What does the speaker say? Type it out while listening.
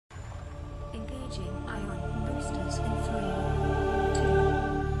Charging ion boosters in 3, 2,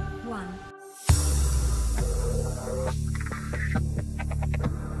 1.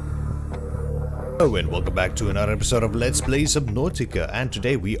 Hello and welcome back to another episode of Let's Play Subnautica, and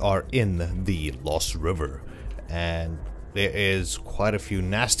today we are in the Lost River and there is quite a few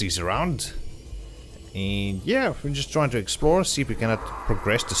nasties around, and yeah, we're just trying to explore, see if we cannot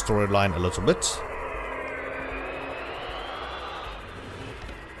progress the storyline a little bit.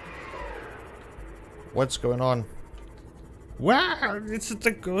 What's going on? Wow, it's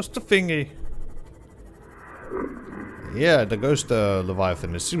the ghost thingy. Yeah, the ghost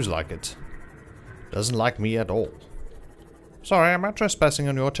Leviathan, it seems like it. Doesn't like me at all. Sorry, I'm not trespassing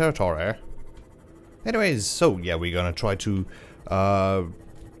on your territory. Anyways, so yeah, we're gonna try to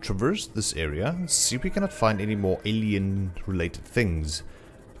traverse this area, see if we cannot find any more alien-related things.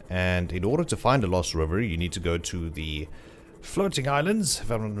 And in order to find the Lost River, you need to go to the floating islands,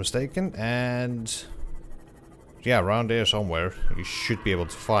 if I'm not mistaken, and yeah, around there somewhere, you should be able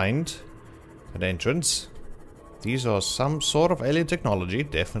to find an entrance. These are some sort of alien technology,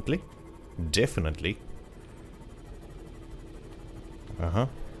 definitely. Definitely.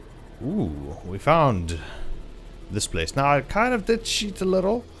 Ooh, we found this place. Now, I kind of did cheat a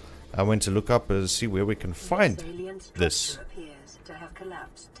little. I went to look up and see where we can find this. Appears to have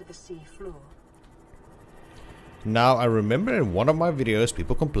collapsed to the sea floor. Now, I remember in one of my videos,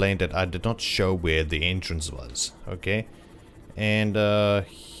 people complained that I did not show where the entrance was. Okay? And,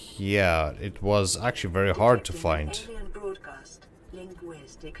 yeah, it was actually very hard to find.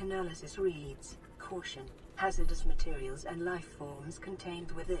 Linguistic analysis reads, caution, hazardous materials and life forms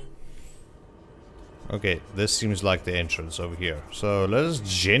contained within. Okay, this seems like the entrance over here. So let us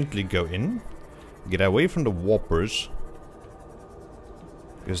gently go in, get away from the warpers,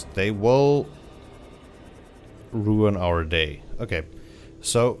 because they will ruin our day. Okay,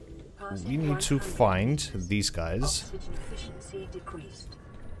 so we need to find these guys. Oxygen efficiency decreased.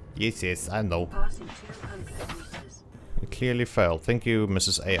 Yes, I know. Passing 200 meters. It clearly failed. Thank you,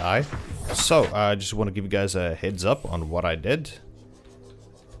 Mrs. AI. So, I just want to give you guys a heads up on what I did.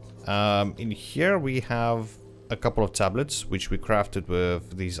 In here we have a couple of tablets, which we crafted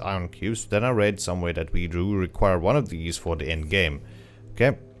with these iron cubes. Then I read somewhere that we do require one of these for the end game.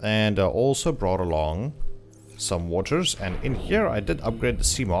 Okay, and I also brought along some waters. And in here I did upgrade the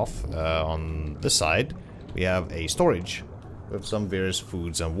Seamoth. On this side, we have a storage with some various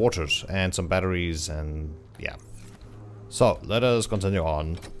foods and waters and some batteries and yeah. So, let us continue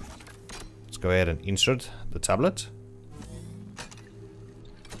on. Let's go ahead and insert the tablet.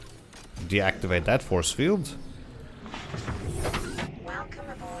 Deactivate that force field. Welcome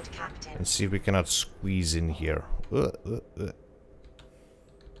aboard, Captain. And see if we cannot squeeze in here.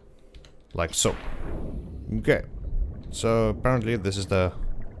 Like so. Okay. So, apparently this is the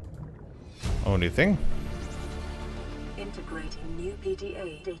only thing. Integrating new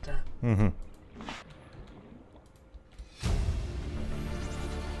PDA data.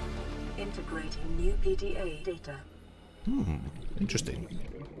 Integrating new PDA data. Interesting.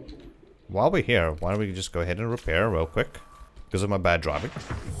 While we're here, why don't we just go ahead and repair real quick? Because of my bad driving.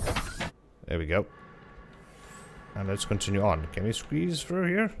 There we go. And let's continue on. Can we squeeze through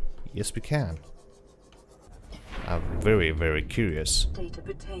here? Yes, we can. I'm very, very curious. Data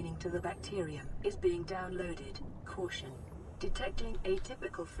pertaining to the bacterium is being downloaded. Caution. Detecting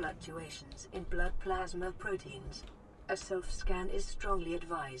atypical fluctuations in blood plasma proteins. A self-scan is strongly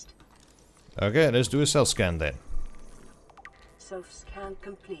advised. Okay, let's do a cell scan then. Self-scan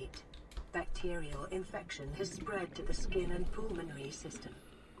complete. Bacterial infection has spread to the skin and pulmonary system.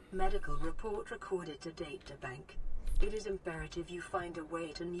 Medical report recorded to databank. It is imperative you find a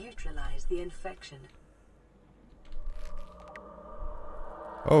way to neutralize the infection.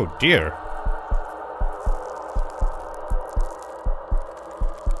 Oh dear.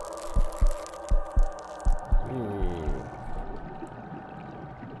 Ooh.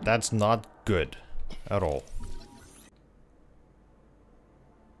 That's not good at all.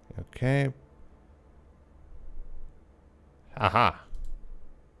 Okay. Aha.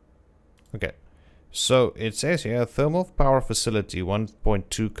 Okay. So it says here, thermal power facility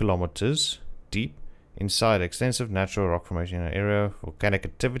 1.2 kilometers deep inside extensive natural rock formation in an area of volcanic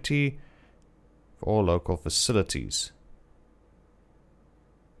activity for all local facilities.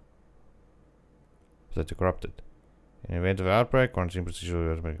 Facility corrupted. In event of outbreak, quarantine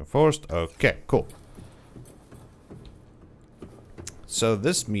procedure is enforced. Okay, cool. So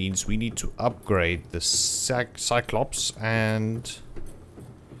this means we need to upgrade the Cyclops and...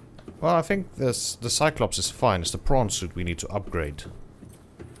 Well, I think the Cyclops is fine. It's the prawn suit we need to upgrade.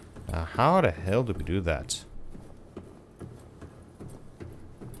 Now, how the hell do we do that?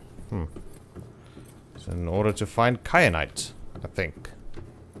 So in order to find kyanite, I think.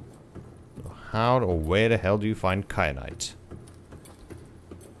 How or where the hell do you find kyanite?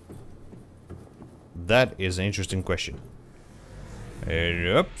 That is an interesting question. And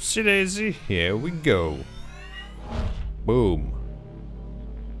upsy daisy, here we go. Boom.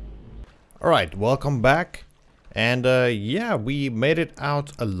 Alright, welcome back. And yeah, we made it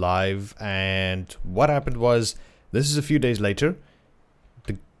out alive. And what happened was, this is a few days later.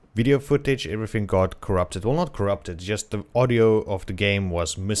 The video footage, everything got corrupted. Well, not corrupted, just the audio of the game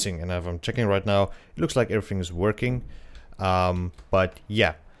was missing. And if I'm checking right now, it looks like everything is working. But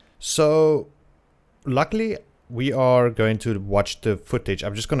yeah, so luckily we are going to watch the footage.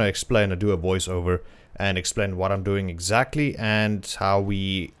 I'm just going to explain, do a voiceover and explain what I'm doing exactly and how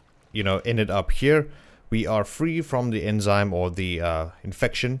we, you know, ended up here. We are free from the enzyme or the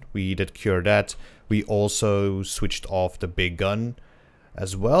infection. We did cure that. We also switched off the big gun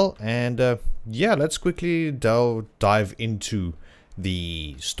as well. And yeah, let's quickly dive into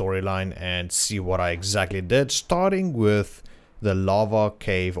the storyline and see what I exactly did, starting with the lava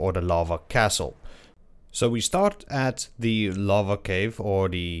cave or the lava castle. So we start at the lava cave or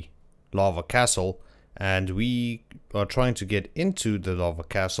the lava castle, and we are trying to get into the lava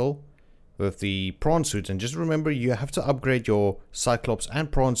castle with the prawn suit. And just remember, you have to upgrade your Cyclops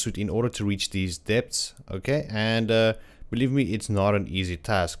and prawn suit in order to reach these depths, okay? And believe me, it's not an easy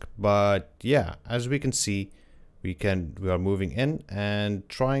task, but yeah, as we can see, we are moving in and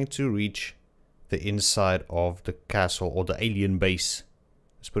trying to reach the inside of the castle or the alien base.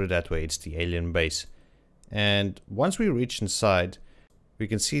 Let's put it that way, it's the alien base. And once we reach inside, we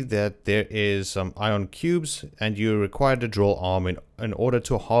can see that there is some ion cubes, and you require the drill arm in order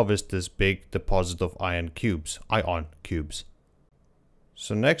to harvest this big deposit of ion cubes.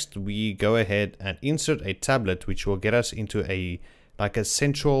 So next we go ahead and insert a tablet, which will get us into a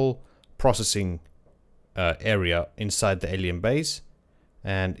central processing area inside the alien base.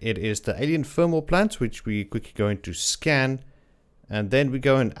 And it is the alien thermal plant, which we quickly going to scan, and then we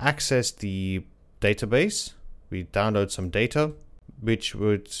go and access the database. We download some data, which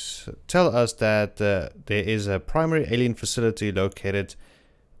would tell us that there is a primary alien facility located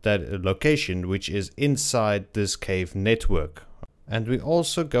location which is inside this cave network. And we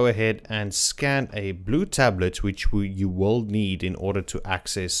also go ahead and scan a blue tablet, which you will need in order to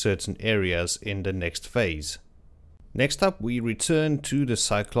access certain areas in the next phase. Next up, we return to the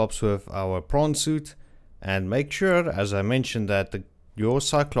Cyclops with our prawn suit and make sure, as I mentioned, that your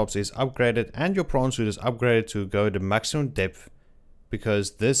Cyclops is upgraded and your prawn suit is upgraded to go the maximum depth,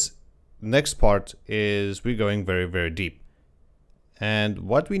 because this next part is we're going very, very deep. And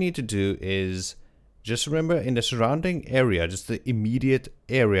what we need to do is just remember, in the surrounding area, just the immediate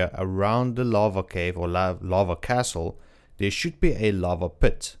area around the lava cave or lava castle, there should be a lava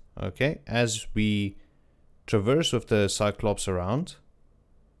pit. Okay, as we traverse with the Cyclops around,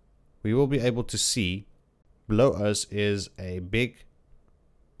 we will be able to see below us is a big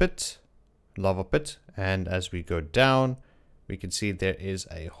pit, lava pit, and as we go down, we can see there is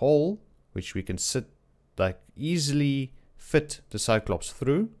a hole which we can easily fit the Cyclops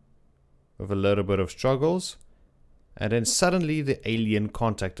through with a little bit of struggles. And then suddenly the alien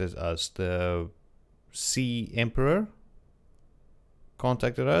contacted us. The Sea Emperor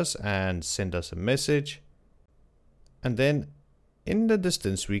contacted us and sent us a message. And then in the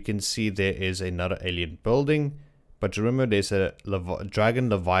distance we can see there is another alien building, but remember there's a dragon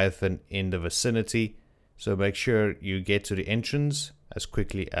leviathan in the vicinity, so make sure you get to the entrance as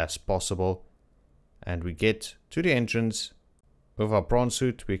quickly as possible. And we get to the entrance with our prawn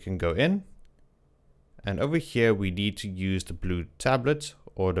suit. We can go in, and over here we need to use the blue tablet,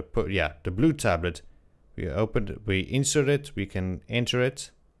 or the blue tablet. We insert it, we can enter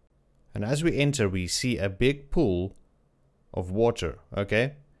it, and as we enter we see a big pool of water.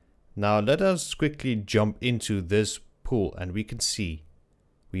 Okay, now let us quickly jump into this pool, and we can see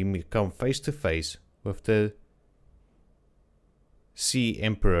we come face to face with the Sea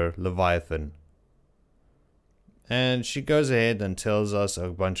Emperor Leviathan. And she goes ahead and tells us a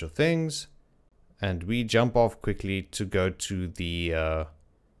bunch of things, and we jump off quickly to go to the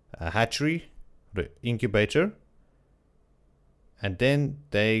hatchery, the incubator, and then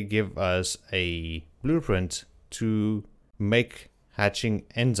they give us a blueprint to make hatching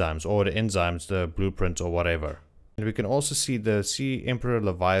enzymes, or the enzymes, the blueprint or whatever. And we can also see the Sea Emperor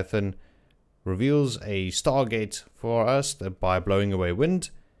Leviathan reveals a Stargate for us by blowing away wind,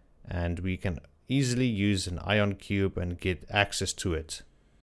 and we can easily use an ion cube and get access to it.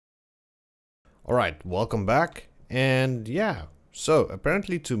 Alright, welcome back. And yeah, so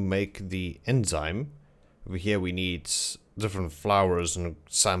apparently to make the enzyme, over here we need different flowers and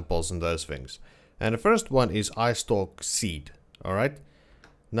samples and those things. And the first one is eye stalk seed. Alright.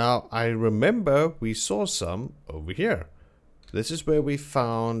 Now, I remember we saw some over here. This is where we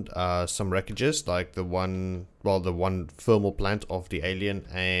found some wreckages, like the one, well, the one thermal plant of the alien,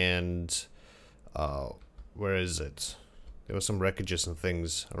 and where is it? There were some wreckages and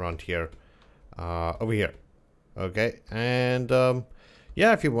things around here. Over here. Okay, and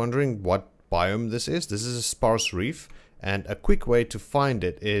yeah, if you're wondering what biome this is a sparse reef, and a quick way to find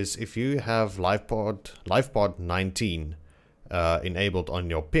it is if you have LifePod 19 enabled on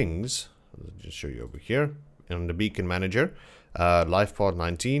your pings. I'll just show you over here in the beacon manager. LifePod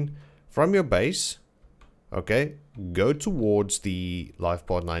 19 from your base. Okay, go towards the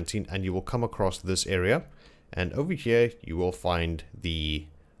LifePod 19 and you will come across this area, and over here you will find the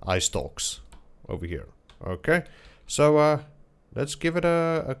eye stalks over here. Okay, so let's give it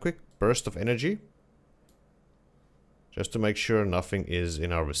a quick burst of energy just to make sure nothing is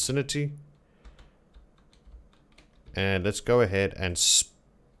in our vicinity. And let's go ahead and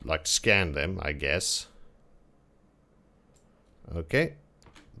scan them, I guess. Okay,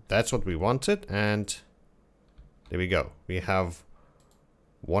 that's what we wanted, and there we go. We have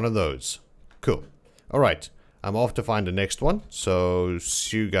one of those. Cool. Alright, I'm off to find the next one, so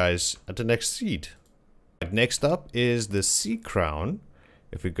see you guys at the next seed. Next up is the sea crown.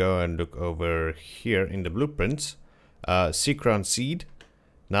 If we go and look over here in the blueprints, sea crown seed.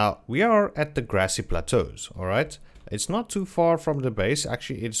 Now, we are at the grassy plateaus, alright? It's not too far from the base.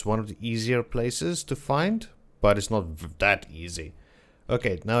 Actually, it's one of the easier places to find, but it's not that easy.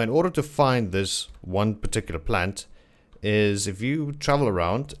 Okay, now in order to find this one particular plant, is if you travel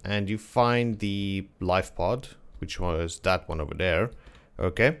around and you find the life pod, which was that one over there,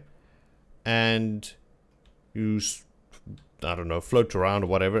 okay, and you, I don't know, float around or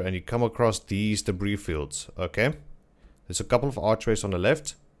whatever, and you come across these debris fields, okay? There's a couple of archways on the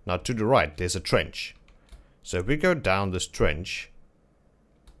left. Now to the right, there's a trench. So if we go down this trench,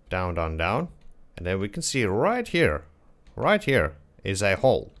 down, down, down, and then we can see right here is a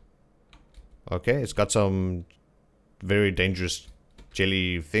hole. Okay, it's got some very dangerous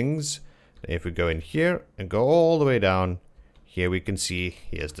jelly things. If we go in here and go all the way down, here we can see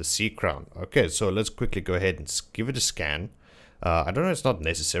here's the sea crown. Okay, so let's quickly go ahead and give it a scan. I don't know, it's not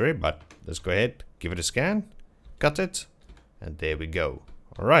necessary, but let's go ahead, give it a scan, cut it, and there we go.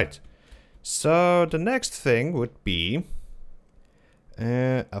 All right. So the next thing would be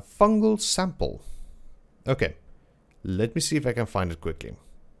a fungal sample. Okay, let me see if I can find it quickly.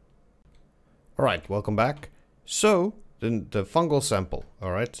 Alright, welcome back. So, the fungal sample,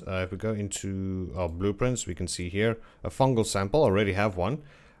 alright, if we go into our blueprints, we can see here a fungal sample, already have one,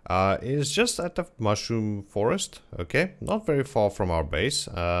 is just at the mushroom forest, okay, not very far from our base,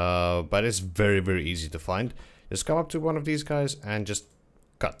 but it's very, very easy to find. Just come up to one of these guys and just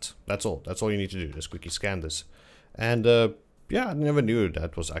cut. That's all you need to do, just quickly scan this. And yeah, I never knew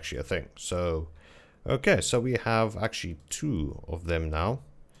that was actually a thing. So, okay, so we have actually 2 of them now.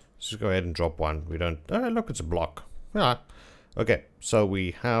 Let's just go ahead and drop one. We don't, look, it's a block. Yeah. Okay, so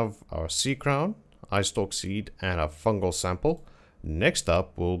we have our sea crown, eye stalk seed, and a fungal sample. Next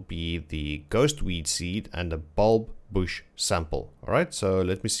up will be the ghost weed seed and the bulb bush sample. Alright, so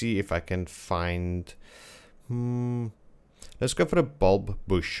let me see if I can find... let's go for the bulb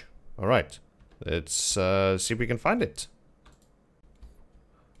bush. Alright, let's see if we can find it.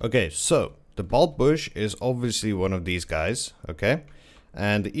 Okay, so the bulb bush is obviously one of these guys, okay?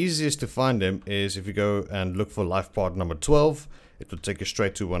 And the easiest to find them is if you go and look for life pod number 12, it will take you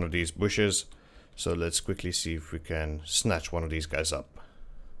straight to one of these bushes. So let's quickly see if we can snatch one of these guys up.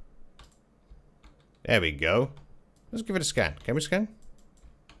 There we go. Let's give it a scan. Can we scan?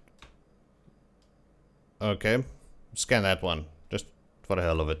 Okay, scan that one, just for the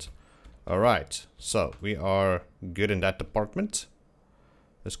hell of it. Alright, so we are good in that department.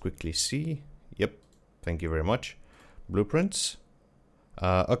 Let's quickly see. Yep, thank you very much. Blueprints.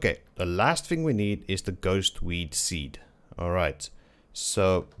 Okay, the last thing we need is the ghost weed seed. Alright,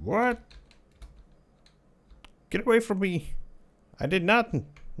 so what? Get away from me. I did nothing.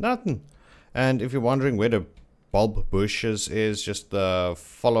 And if you're wondering where the bulb bushes is, just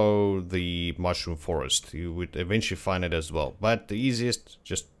follow the mushroom forest. You would eventually find it as well. But the easiest,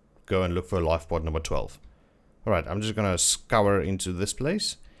 just go and look for life pod number 12. Alright, I'm just gonna scour into this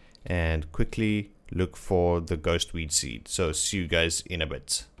place and quickly look for the ghost weed seed. So see you guys in a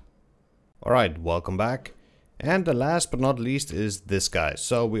bit. Alright, welcome back. And the last but not least is this guy.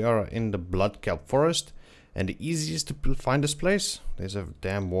 So we are in the blood kelp forest, and the easiest to find this place, there's a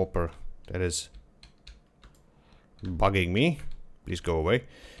damn warper that is bugging me. Please go away.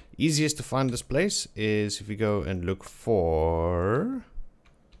 Easiest to find this place is if you go and look for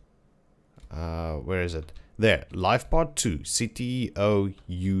Where is it? There, LifePod 2, CTO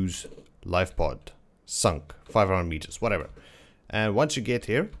use LifePod, sunk, 500 meters, whatever. And once you get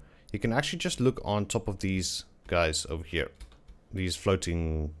here, you can actually just look on top of these guys over here. These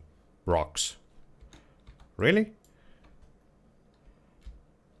floating rocks. Really?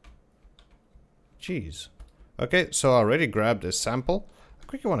 Jeez. Okay, so I already grabbed a sample. I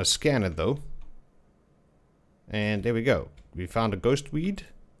quickly want to scan it though. And there we go. We found a ghost weed.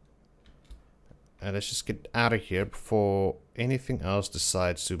 And let's just get out of here before anything else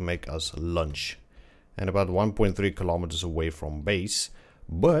decides to make us lunch. And about 1.3 kilometers away from base.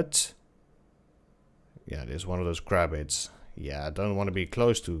 But yeah, there's one of those crab heads. Yeah, I don't want to be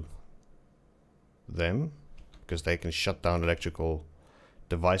close to them because they can shut down electrical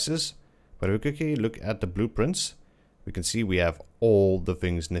devices. But if we quickly look at the blueprints, we can see we have all the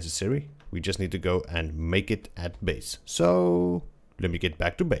things necessary. We just need to go and make it at base. So let me get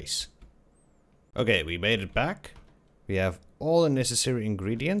back to base. Okay, we made it back. We have all the necessary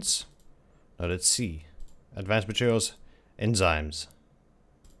ingredients. Now let's see. Advanced materials, enzymes.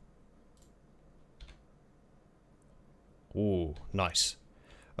 Ooh, nice.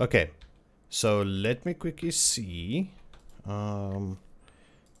 Okay, so let me quickly see.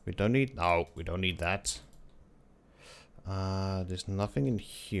 We don't need... No, we don't need that. There's nothing in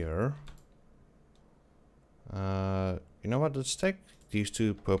here. You know what? Let's take these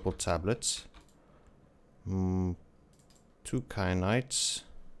 2 purple tablets. 2 kyanites.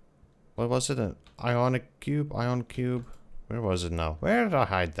 What was it? An ionic cube? Ion cube? Where was it now? Where did I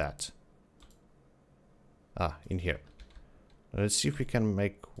hide that? Ah, in here. Let's see if we can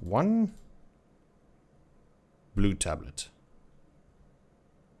make 1 blue tablet.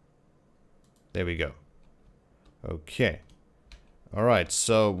 There we go. Okay. Alright,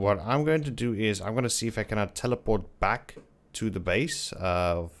 so what I'm going to do is I'm going to see if I can teleport back to the base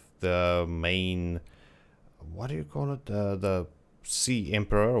of the main... What do you call it? The Sea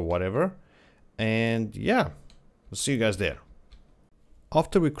Emperor or whatever. And yeah, we'll see you guys there.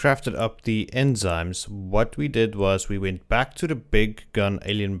 After we crafted up the enzymes, what we did was we went back to the big gun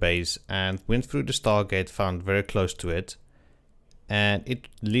alien base and went through the Stargate, found very close to it. And it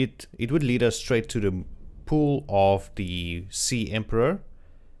would lead us straight to the pool of the Sea Emperor.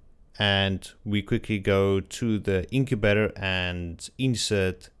 And we quickly go to the incubator and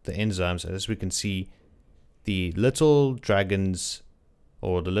insert the enzymes. As we can see, the little dragons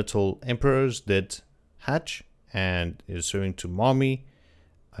or the little emperors did hatch and is serving to mommy,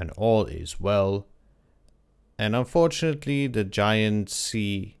 and all is well. And unfortunately the giant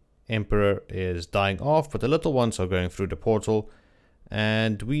sea emperor is dying off, but the little ones are going through the portal,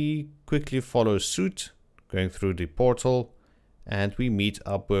 and we quickly follow suit going through the portal, and we meet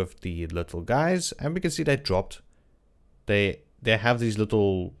up with the little guys, and we can see they dropped. They have these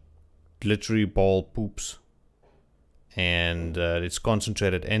little glittery ball poops, and it's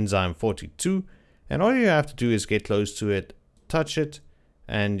concentrated enzyme 42, and all you have to do is get close to it, touch it,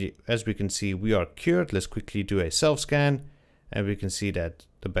 and as we can see we are cured. Let's quickly do a self scan, and we can see that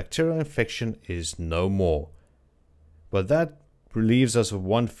the bacterial infection is no more. But that relieves us of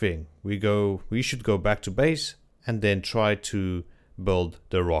one thing. We should go back to base and then try to build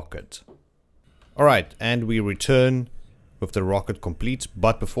the rocket. Alright, and we return with the rocket complete,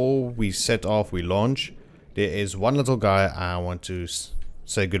 but before we set off, we launch, there is one little guy I want to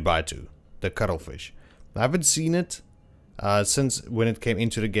say goodbye to, the cuttlefish. I haven't seen it since when it came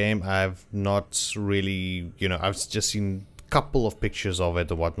into the game. I've not really, I've just seen a couple of pictures of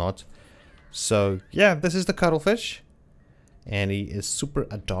it or whatnot. So yeah, this is the cuttlefish, and he is super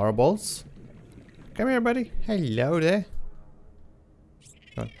adorable. Come here, buddy. Hello there.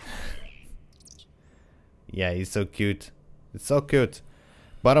 Yeah, he's so cute. It's so cute.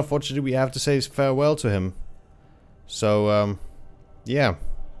 But unfortunately we have to say farewell to him. So, yeah,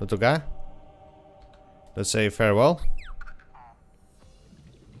 little guy. Let's say farewell.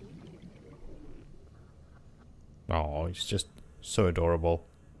 Oh, he's just so adorable.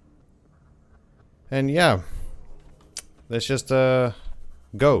 And yeah, let's just go,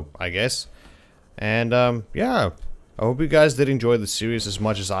 I guess. And yeah, I hope you guys did enjoy the series as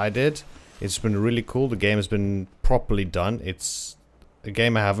much as I did. It's been really cool. The game has been properly done. It's a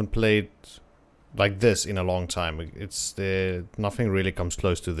game I haven't played like this in a long time. Nothing really comes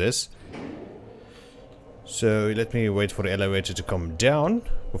close to this. So let me wait for the elevator to come down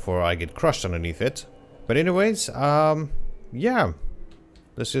before I get crushed underneath it. But anyways, yeah,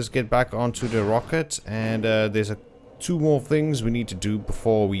 let's just get back onto the rocket, and there's 2 more things we need to do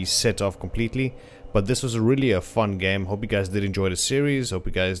before we set off completely. But this was really a fun game. Hope you guys did enjoy the series. Hope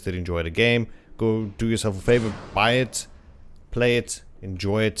you guys did enjoy the game. Go do yourself a favor, buy it, play it,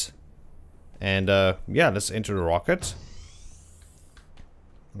 enjoy it. And yeah, let's enter the rocket.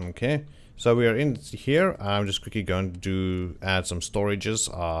 Okay, so we are in here. I'm just quickly going to add some storages,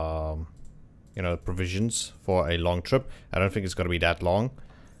 you know, provisions for a long trip. I don't think it's going to be that long.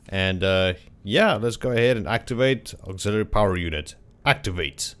 And yeah, let's go ahead and activate auxiliary power unit.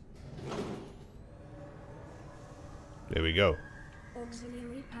 Activate. There we go.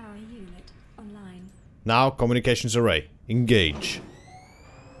 Auxiliary power unit online. Now communications array. Engage.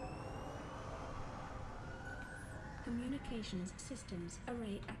 Communications systems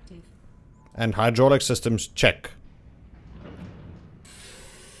array active. And hydraulic systems check.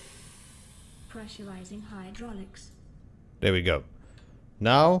 Pressurizing hydraulics. There we go.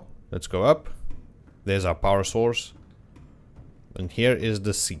 Now let's go up. There's our power source. And here is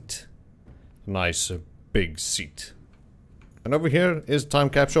the seat. Nice big seat. And over here is time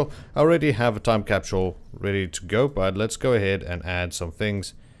capsule. I already have a time capsule ready to go, but let's go ahead and add some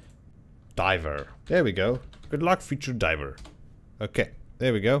things. Diver. There we go. Good luck, future diver. Okay,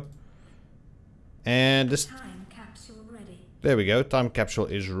 there we go. And this... Time capsule ready. There we go. Time capsule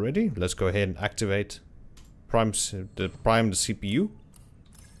is ready. Let's go ahead and activate prime the CPU.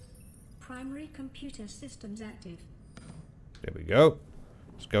 Primary computer systems active. There we go.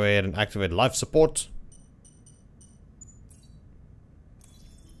 Let's go ahead and activate life support.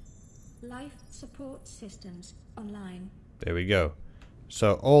 Life support systems online. There we go.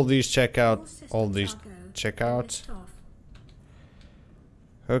 So all these check out, all systems these are go. check out. List off.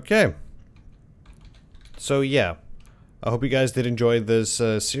 Okay. So yeah, I hope you guys did enjoy this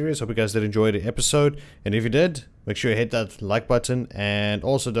series. Hope you guys did enjoy the episode. And if you did, make sure you hit that like button. And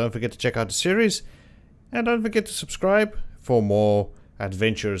also don't forget to check out the series. And don't forget to subscribe for more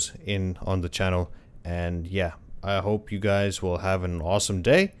adventures on the channel. And yeah, I hope you guys will have an awesome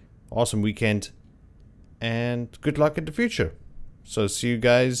day, awesome weekend, and good luck in the future. So see you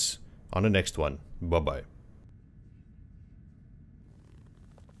guys on the next one. Bye-bye.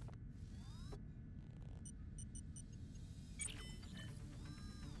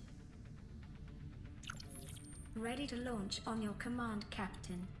 Ready to launch on your command,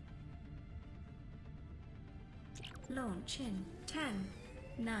 Captain. Launch in 10,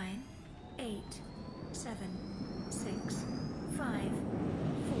 9, 8, 7, 6, 5,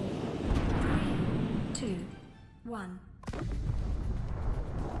 4, 3, 2, 1.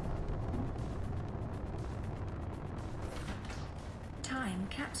 Time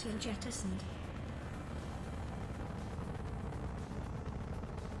capsule jettisoned.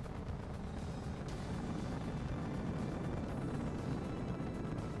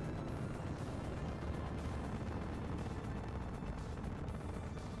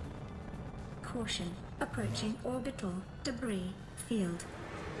 Caution, approaching orbital debris field.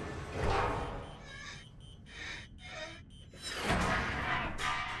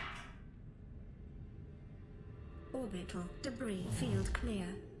 Orbital debris field clear.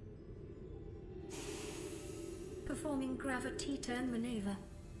 Performing gravity turn maneuver.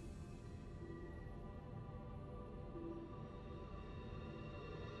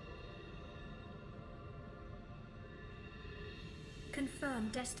 Confirm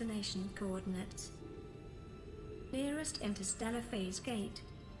destination coordinates. Nearest interstellar phase gate.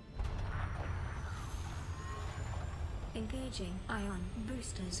 Engaging ion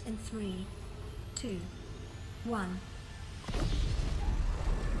boosters in 3, 2, 1.